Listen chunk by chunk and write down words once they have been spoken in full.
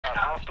got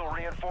hostile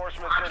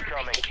reinforcements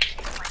incoming.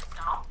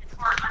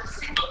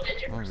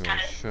 I'm gonna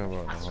shove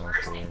out the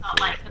hostile reinforcements.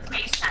 Alright,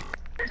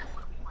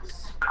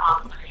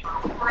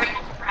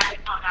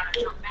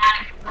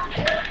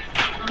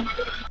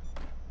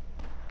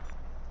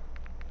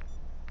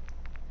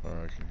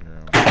 I can hear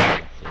him.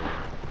 So,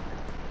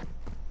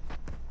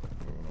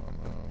 moving on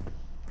now.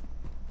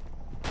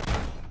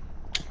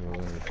 Kill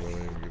them before they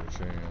even get a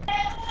chance.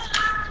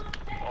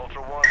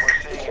 Ultra One,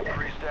 we're seeing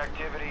increased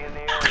activity in the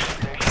area.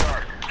 Stay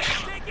sharp.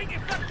 Taking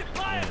effective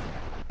fire!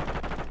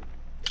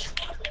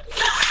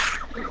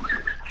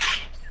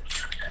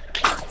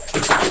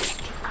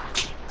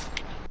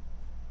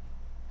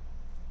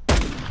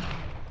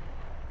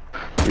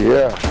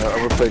 Yeah,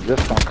 I would say this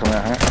one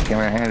came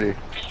in handy.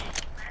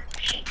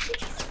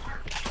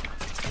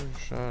 Who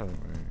shot at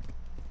me?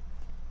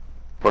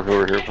 Fuck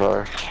over here,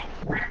 probably.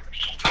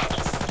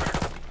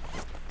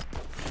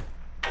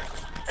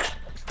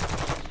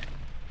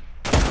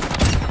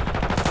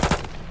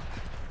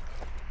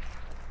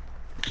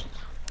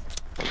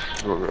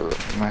 Go to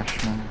the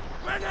mansion.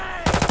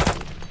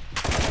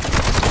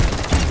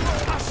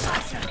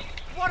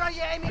 What are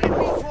you aiming at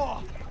me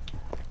for?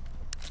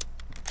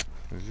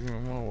 Cause you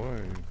in my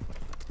way.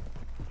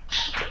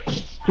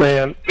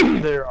 Man,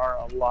 there are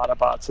a lot of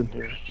bots in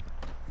here.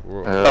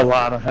 Yeah. A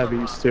lot of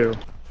heavies too.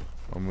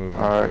 I'm moving.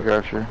 Alright,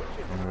 got you.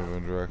 I'm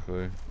moving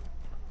directly.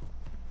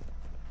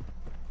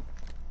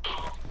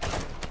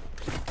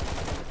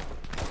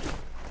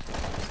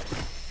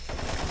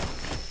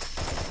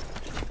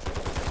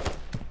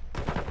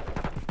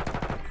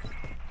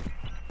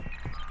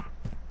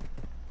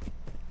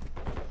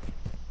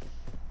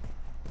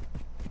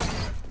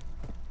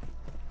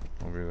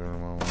 I'll be there in a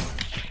moment.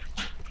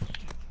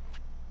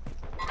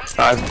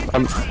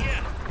 I'm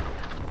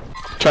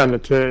trying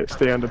to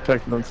stay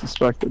undetected and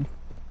unsuspected.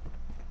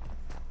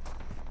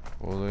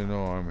 Well, they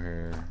know I'm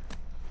here.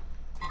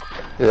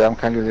 Yeah, I'm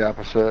kind of the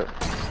opposite.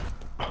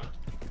 I'm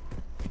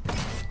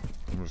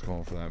just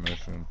going for that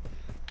mission.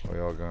 While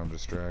y'all got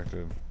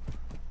distracted.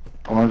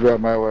 I'm gonna drop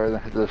my way,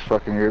 then hit this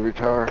fucking UAV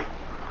tower.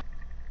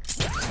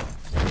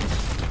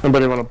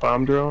 Anybody want a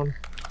bomb drone?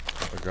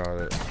 I got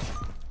it.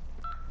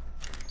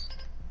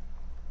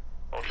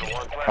 Ultra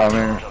One, I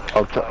mean,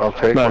 I'll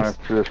take Nice.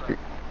 one if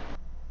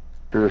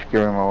you just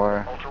give me my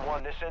way. Ultra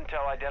One, this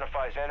intel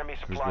identifies enemy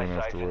Who's supply going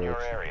sites in your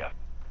afterwards? area.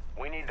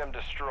 We need them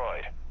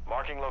destroyed.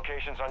 Marking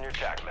locations on your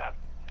TAC map.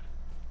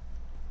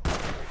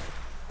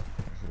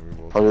 We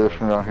both I'll do this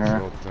attack- one down we here.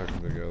 both attack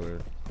them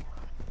together.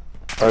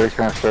 I already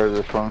kind of started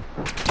this one.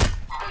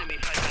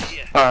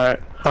 Alright,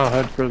 I'll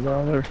head for the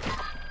other.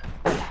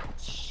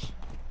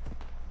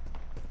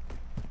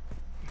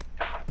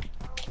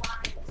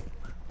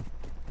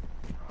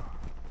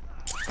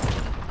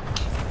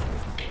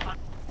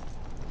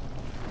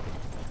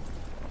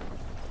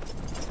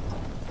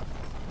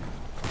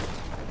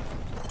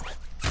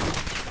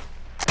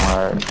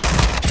 Alright.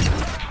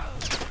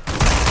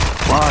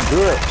 Come on,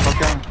 do it!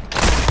 Fucking.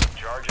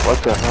 Charges.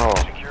 What the hell?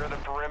 Secure the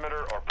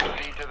perimeter or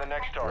proceed to the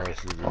next target.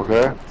 Yes, you do.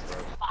 Okay.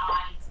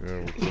 Yeah,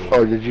 we could.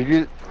 Oh, did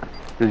you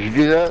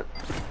do that?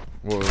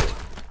 What?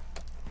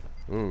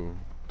 Ooh.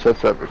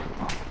 That's epic.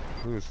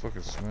 Who just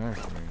fucking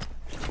smashed me?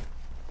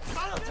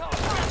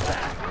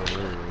 Oh, there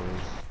he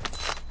is.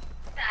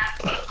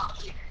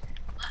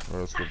 Alright,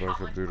 let's go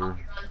back up, duder.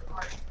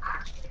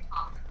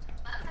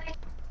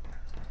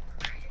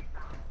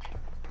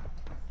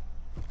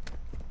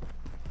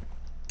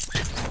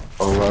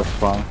 Oh, that's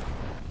fun.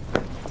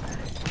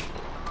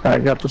 I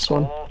got this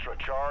one. Ultra,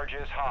 charge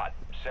is hot.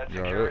 Set Got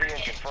security it.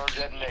 and confirm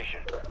detonation.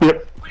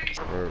 Yep.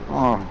 Alright,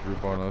 Oh.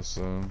 group on us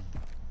then.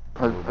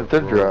 I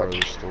did We're drop. by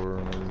the store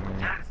and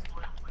everything.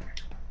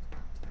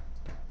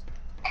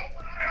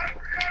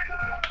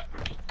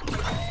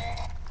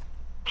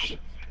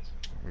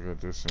 We got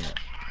distant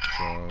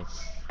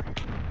shots.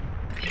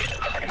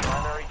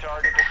 Primary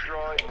target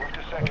destroyed. Move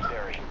to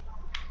secondary.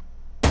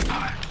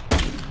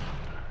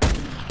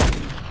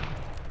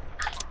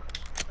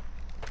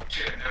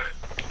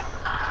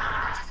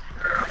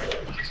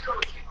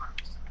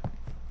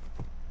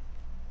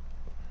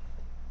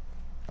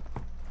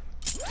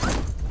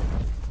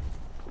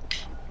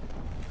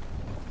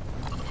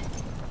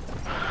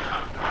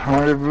 I'm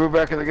ready to move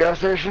back at the gas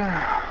station.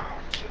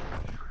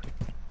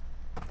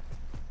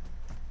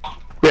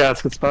 Yeah, that's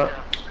a good spot.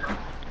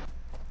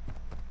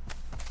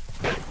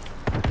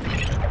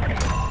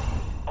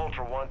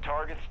 Ultra One,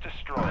 targets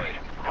destroyed.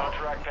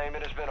 Contract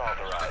payment has been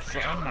authorized.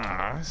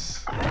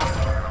 Nice.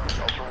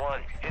 Ultra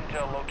One,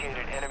 intel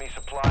located enemy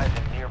supplies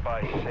in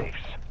nearby safes.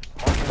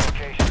 Marking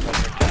locations on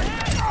your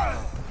TAC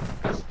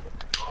map.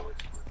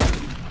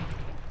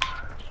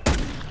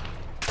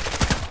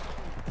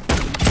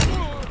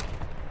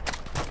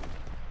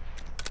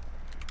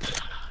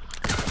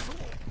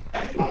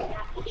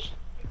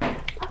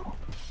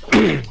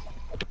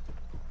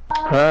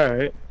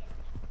 Alright.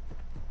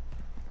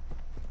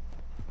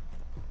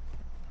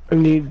 I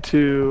need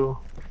to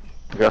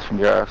I got some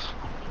gas.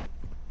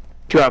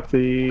 drop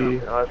the.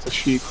 Oh, it's a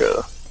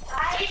Sheikah.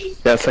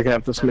 Yeah, second half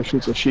of this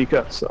mission's a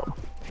Sheikah, so.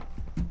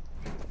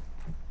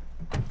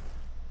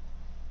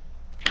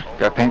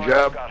 Got paint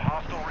job. Got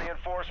hostile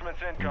reinforcements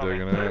I'm incoming.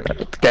 digging it.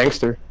 It's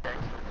gangster.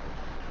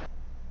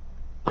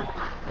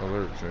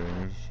 Alert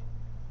change.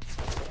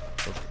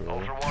 That's cool.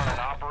 Ultra One, an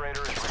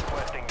operator is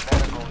requesting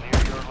medical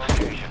near your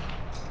location.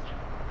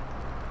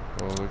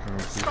 Well, they can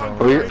keep on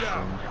Are we-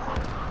 pushing.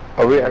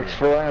 Are we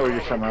exfilling or are we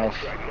just something else?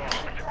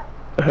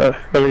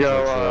 There we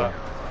go,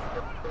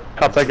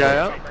 help that guy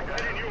out.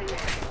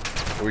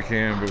 We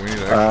can, but we need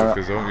extra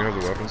because don't you have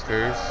the weapons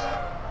case?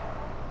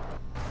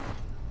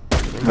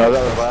 No,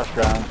 that was last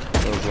round.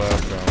 That was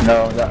last round.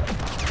 No, that.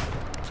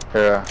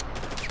 Yeah.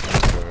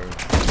 Okay.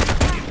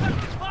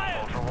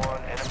 Ultra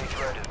One, enemy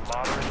threat is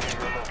moderate near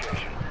your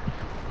location.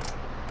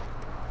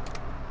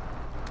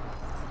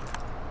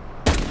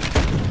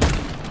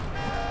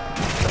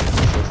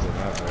 It's just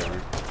not heavy.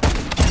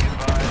 Be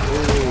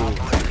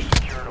advised, operators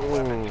secured a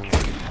weapons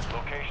case.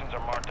 Locations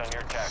are marked on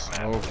your tac map.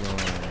 Smoking.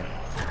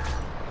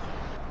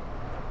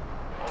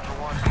 Ultra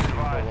One, be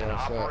advised, an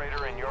What's that?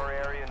 operator in your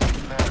area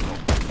needs medical.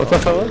 What's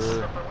up, fellas?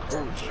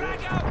 Oh shit.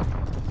 Drag out!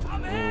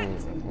 I'm Oh, in!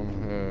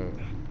 I'm hit.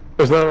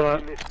 There's another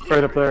one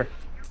right up there.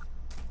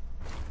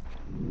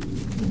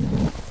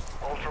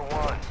 Ultra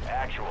One,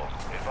 actual.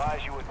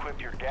 Advise you equip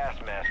your gas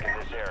mask in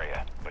this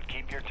area, but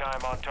keep your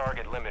time on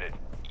target limited.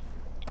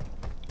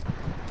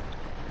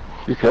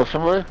 You kill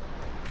somebody?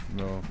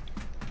 No.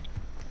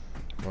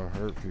 I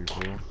hurt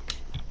people.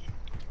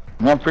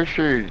 No, I'm pretty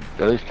sure you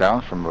at least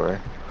downed somebody.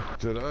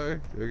 Did I?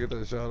 Did I get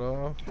that shot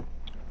off?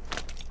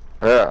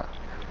 Yeah.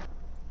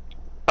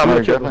 I'm No, gonna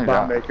you kill this definitely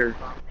bomb don't. maker.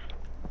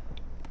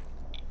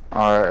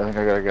 Alright, I think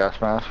I got a gas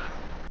mask.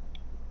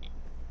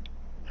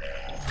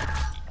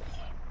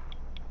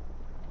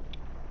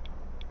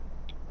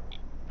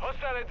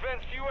 Hostile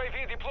advanced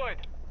UAV deployed.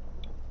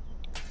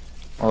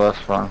 Well, that's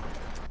fun.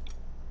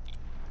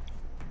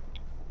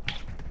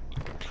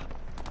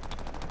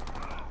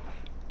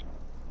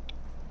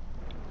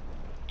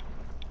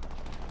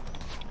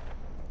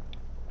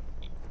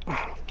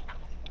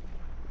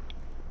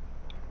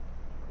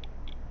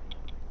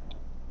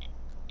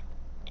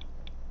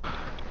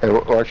 Hey,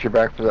 watch your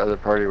back for the other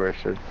party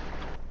wasted.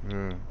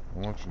 Yeah.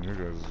 I'm watching you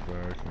guys'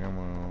 back.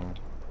 Ammo.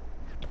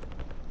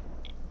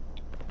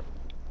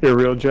 You're a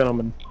real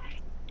gentleman.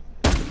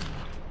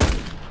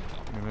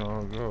 You know how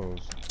it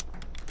goes.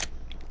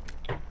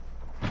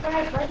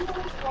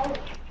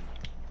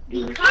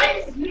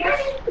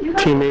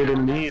 Teammate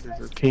in need is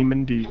a team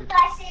indeed.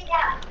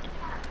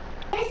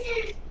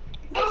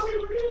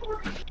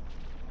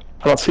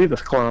 I don't see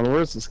this clown.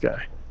 Where's this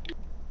guy?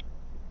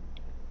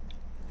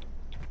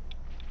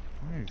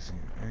 I ain't seen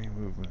any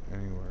movement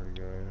anywhere,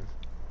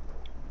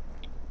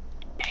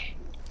 guys.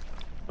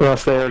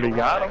 Unless they already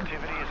got him.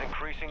 Activity is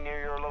increasing near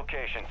your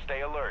location.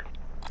 Stay alert.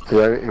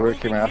 Yeah, he would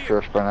have came after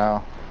us by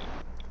now.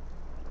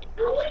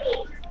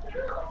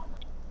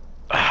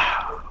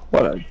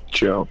 What a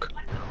joke.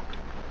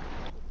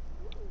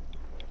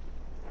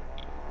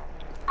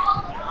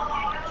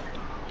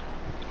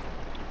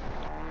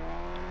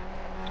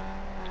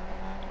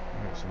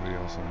 Alright, somebody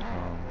else on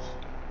comms.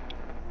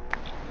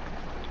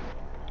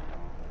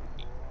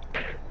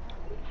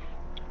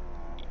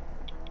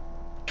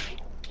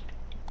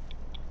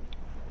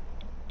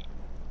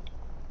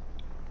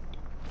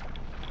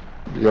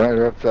 You want to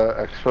interrupt the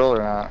exfil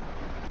or not?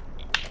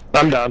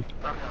 I'm done.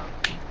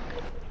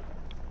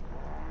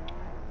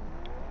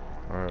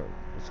 Alright,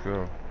 let's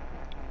go.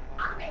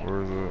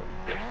 Where is it?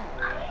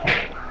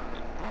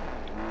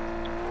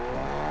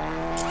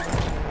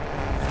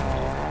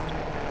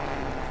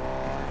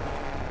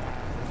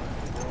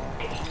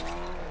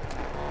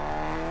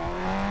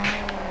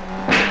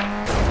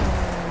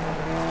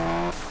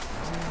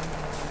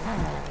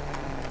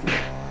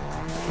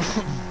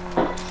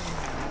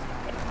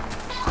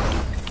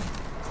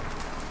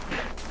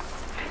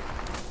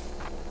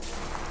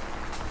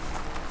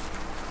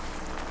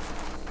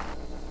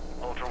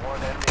 Ultra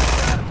One, enemy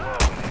threat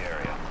low in the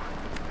area.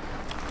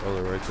 Oh,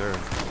 they're right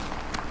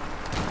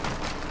there.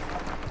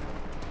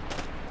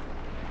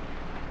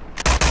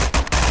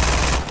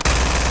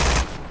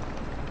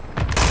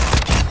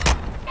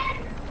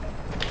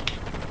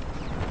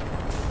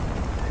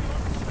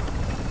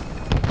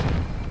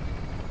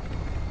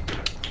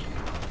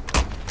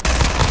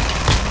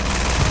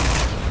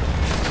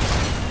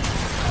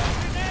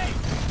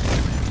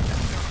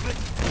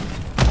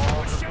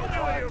 All Show me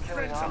where your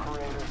killing friends are.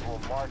 operators will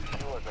mark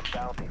you as a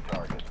bounty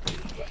target.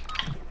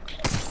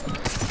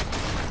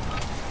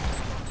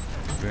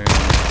 Damn.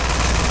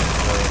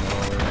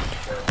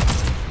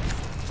 Paranoid.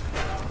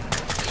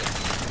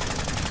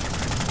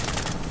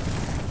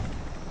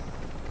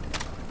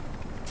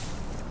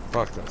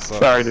 Fuck, that sucks.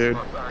 Sorry, dude.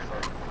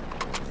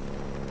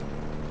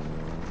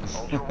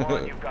 Ultra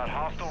One, you've got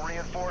hostile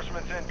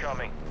reinforcements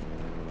incoming.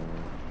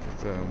 Get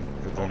them,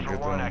 get them, Ultra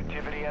get One, them.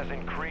 activity has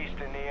increased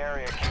in the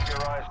area. Keep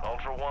your eyes.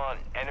 Ultra One,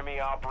 enemy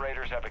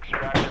operators have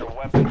extracted a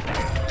weapons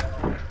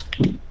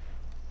case.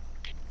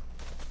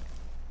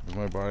 Is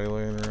my body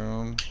laying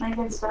around?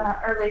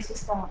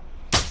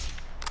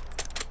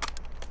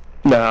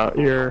 No,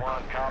 you're. Ultra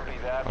One, copy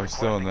that. I'm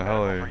still in the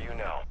Requesting medical heli. for you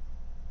now.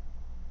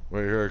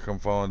 Wait, here I come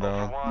falling Ultra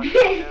down. One, good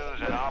news,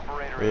 an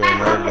operator is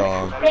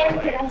Yeah,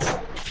 injured.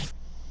 no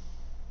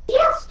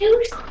Yes,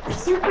 dude.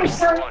 Super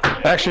sonic.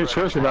 Actually, it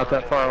shows you not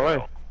that far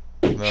away.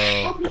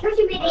 No. Because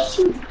you made a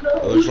huge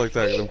It looks like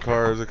that. Them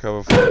cars are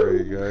coming for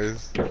you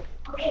guys.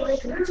 Okay,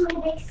 like, where's my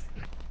base?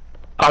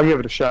 I'll give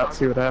it a shot,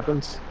 see what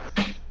happens.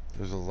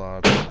 There's a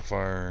lot of people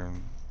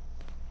firing.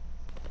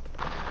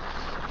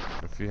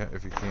 If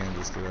you can,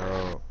 just get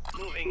out.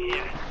 Moving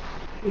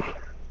in.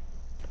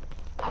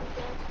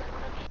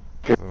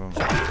 They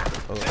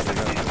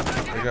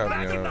got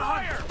me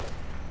out.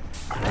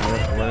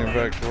 I'm running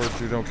back towards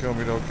you. Don't kill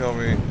me. Don't kill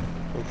me.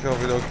 Don't kill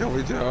me. Don't kill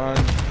me, John.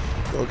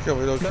 Don't kill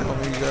me. Don't kill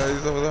me, you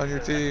guys. I was on your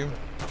team.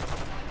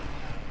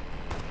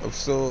 I'm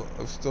still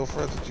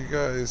friends with you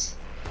guys.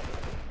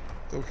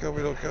 Don't kill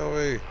me. Don't kill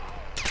me.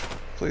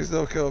 Please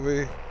don't kill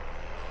me.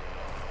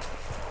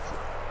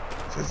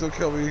 Please don't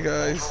kill me, you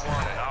guys. Ultra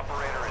One, an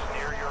operator is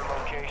near your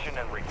location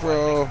and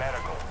Bro. requesting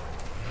medical.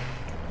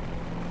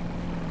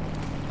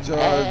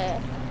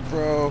 John,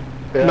 bro,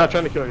 I'm not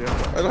trying to kill you.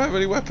 I don't have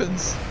any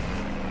weapons.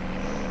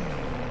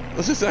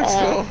 Let's just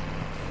exfil.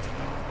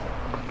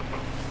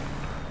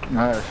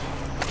 Nice.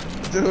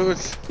 Dude.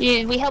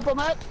 Yeah, we help him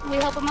up? We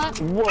help him up?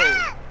 Whoa.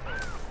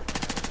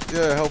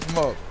 Yeah, help him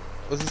up.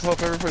 Let's just help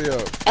everybody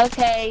up.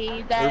 Okay,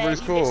 you got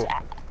Everybody's you cool.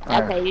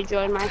 Okay, you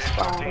joined my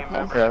squad. Team Okay.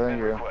 members Yeah, have thank been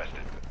you. requested.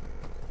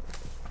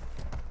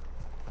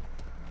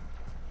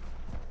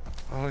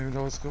 I don't even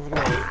know what's going on.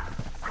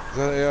 Is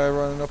that AI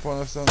running up on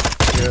us?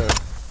 Yeah.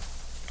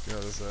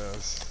 Got his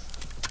ass.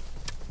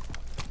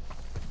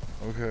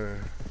 Okay.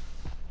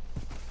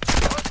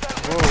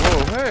 Whoa,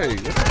 whoa, hey!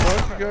 What the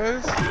fuck, you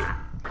guys?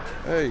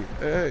 Hey,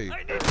 hey, I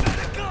need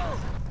medical!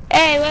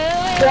 Hey,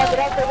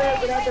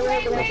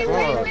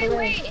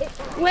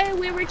 wait,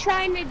 we were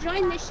trying to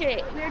join the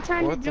shit. We were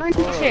trying what to the join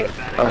the shit.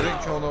 fuck? I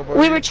didn't kill nobody.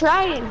 We were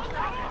trying.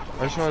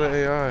 I shot an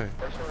AI.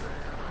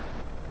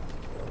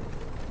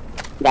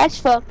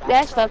 That's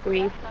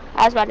fuckery.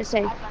 I was about to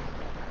say.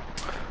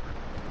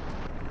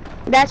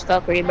 That's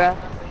fuckery, bro.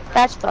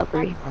 That's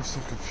fuckery. I'm so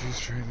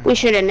confused right now. We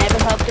should have never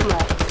helped him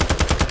up.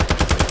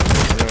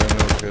 Yeah,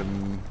 no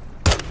kidding.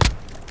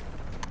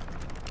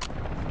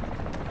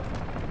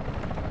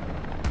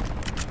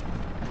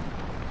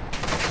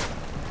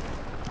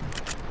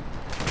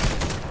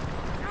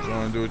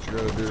 John, do what you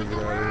gotta do to get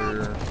out of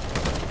here.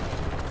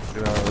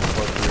 Get out of this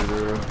fuckery,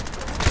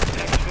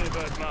 dude.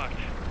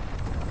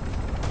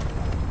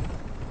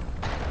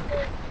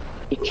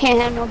 You can't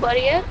have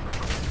nobody up.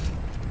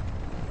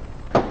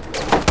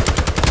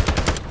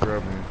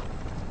 Grab me.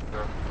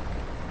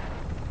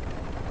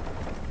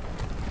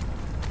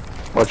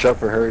 Watch out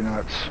for hairy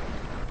nuts.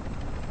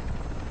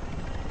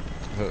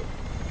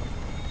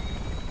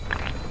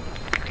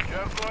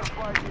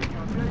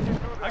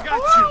 I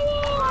got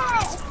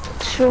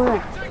you! Sure.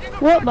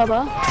 What,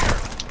 Bubba?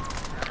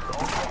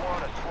 Ultra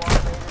One, a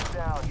squad mate is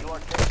down. You are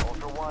taken.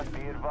 Ultra One,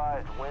 be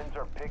advised. Winds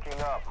are picking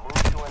up.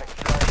 Move to an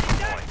extraction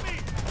point.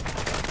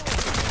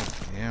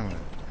 Damn it.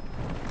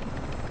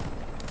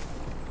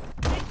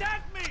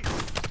 Attack me!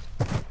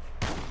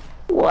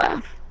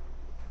 Wow.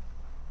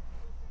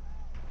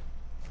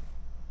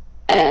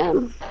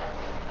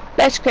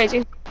 That's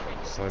crazy.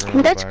 Slide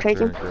around That's back crazy.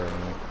 there and grab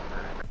me.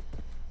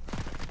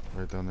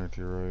 Right down there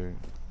to your right.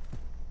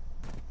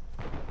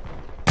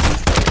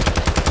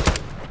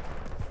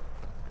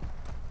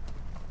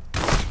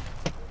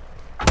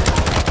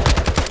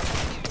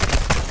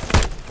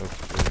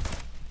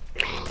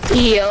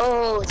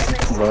 Yo, it's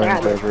nice to Running grab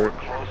it. desert.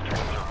 Close to a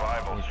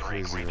survival That's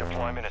streak. crazy,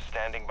 Redeployment is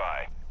standing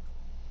by.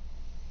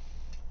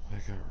 They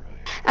got really.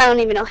 I don't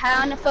even know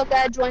how in the fuck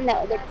I joined that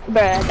other.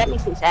 Bruh, that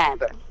makes me sad,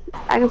 bro.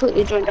 I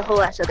completely joined the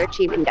whole ass other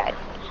team and died.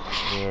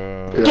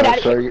 Yeah. Get out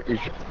of sorry,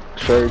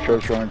 sorry you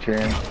chose wrong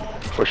team.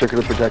 Wish I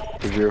could have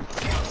protected you.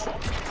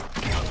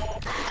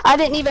 I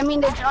didn't even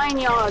mean to join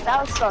y'all.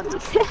 That was funny.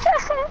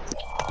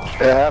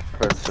 It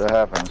happens, it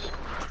happens.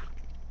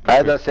 I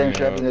had that same Yeah.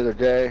 shit happen the other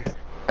day,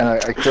 and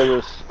I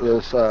killed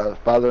this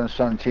father and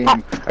son team.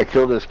 I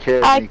killed this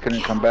kid, and he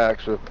couldn't come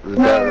back, so the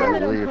dad had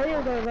to leave. I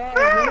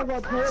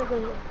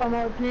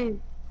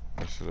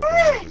should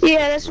have been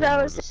Yeah, that's what I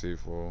more was-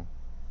 deceitful.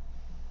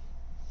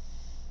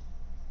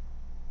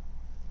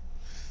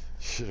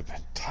 Should have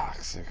been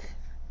toxic.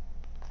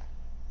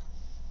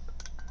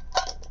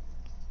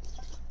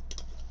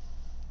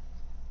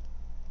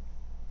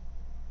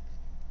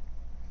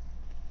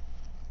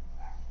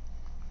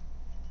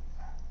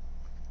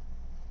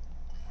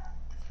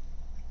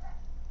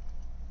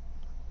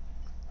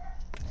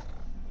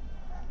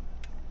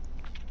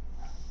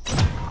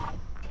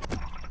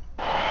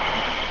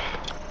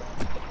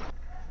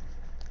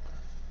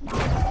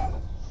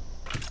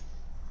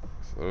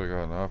 So I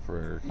got an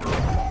operator kill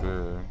for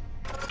sure.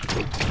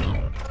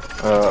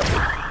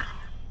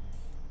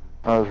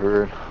 That was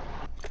weird.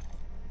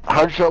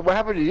 What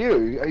happened to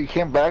you? You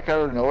came back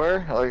out of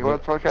nowhere? Like, what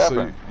the fuck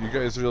happened? So you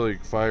guys were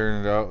like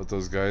firing it out with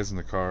those guys in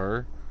the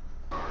car,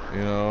 you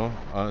know?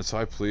 So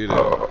I pleaded, and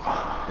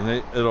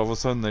all of a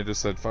sudden they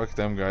just said, "Fuck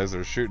them guys!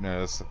 They're shooting at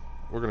us.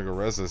 We're gonna go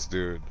res this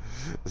dude."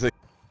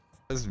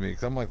 me,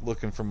 because I'm like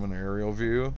looking from an aerial view.